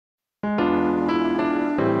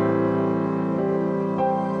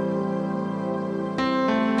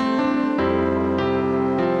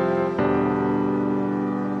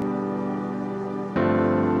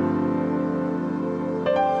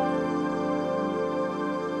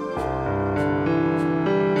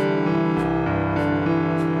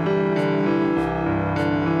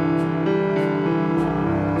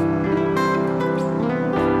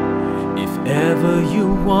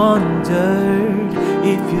wondered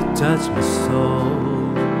if you touch my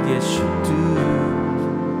soul. Yes, you do.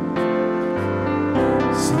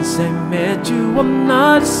 Since I met you, I'm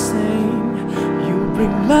not the same. You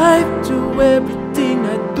bring life to everything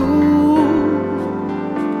I do.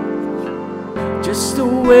 Just the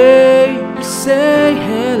way you say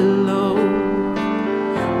hello,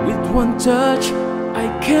 with one touch I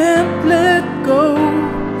can't let go.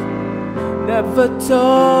 Never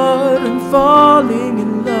thought I'm falling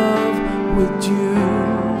in love with you.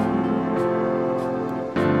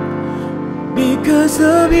 Because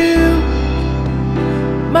of you,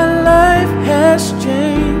 my life has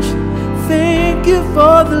changed. Thank you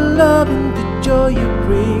for the love and the joy you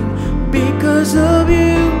bring. Because of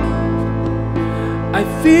you, I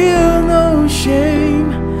feel no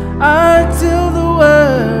shame. I tell the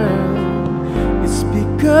world it's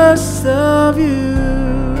because of you.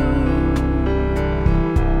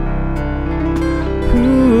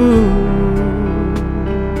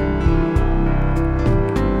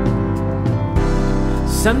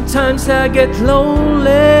 Sometimes I get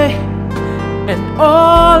lonely, and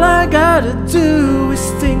all I gotta do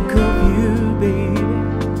is think of you, baby.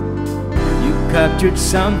 You captured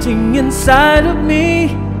something inside of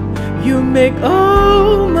me. You make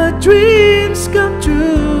all my dreams come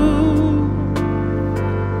true.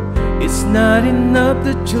 It's not enough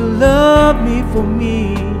that you love me for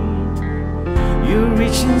me. You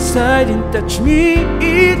reach inside and touch me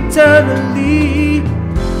eternally.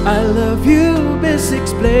 I love you best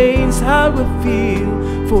explains how I feel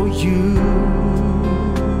for you.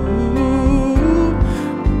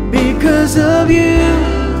 Because of you,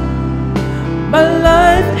 my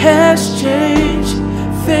life has changed.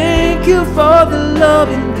 Thank you for the love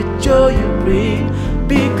and the joy you bring.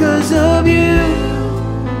 Because of you,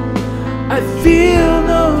 I feel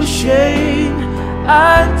no shame.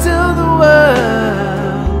 I tell the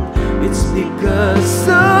world it's because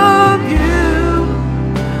of you.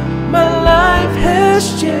 My life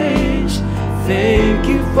has changed. Thank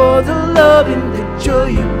you for the love and the joy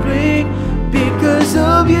you bring. Because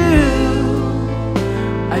of you,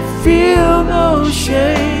 I feel no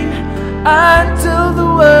shame. I tell the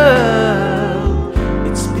world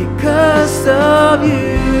it's because of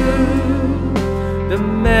you. The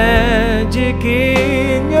magic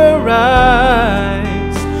in your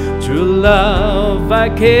eyes, true love I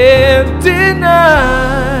can't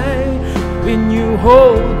deny. When you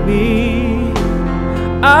hold me,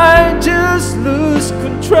 I just lose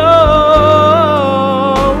control.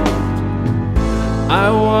 I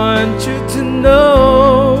want you to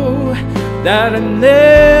know that I'm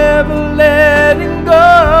never letting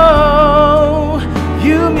go.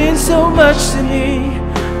 You mean so much to me.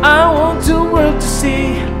 I want the world to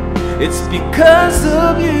see it's because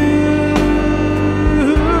of you.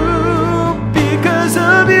 Because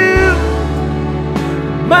of you,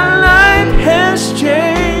 my life has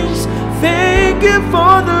changed. Thank you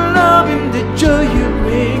for the love and the joy you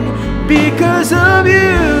bring. Because of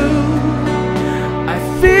you, I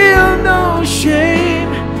feel no shame.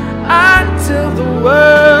 I tell the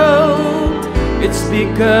world it's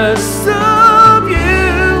because of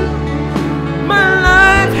you. My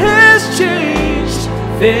life has changed.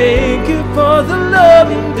 Thank you for the love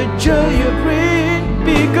and the joy you bring.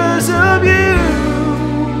 Because of you,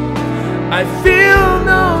 I feel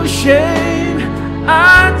no shame.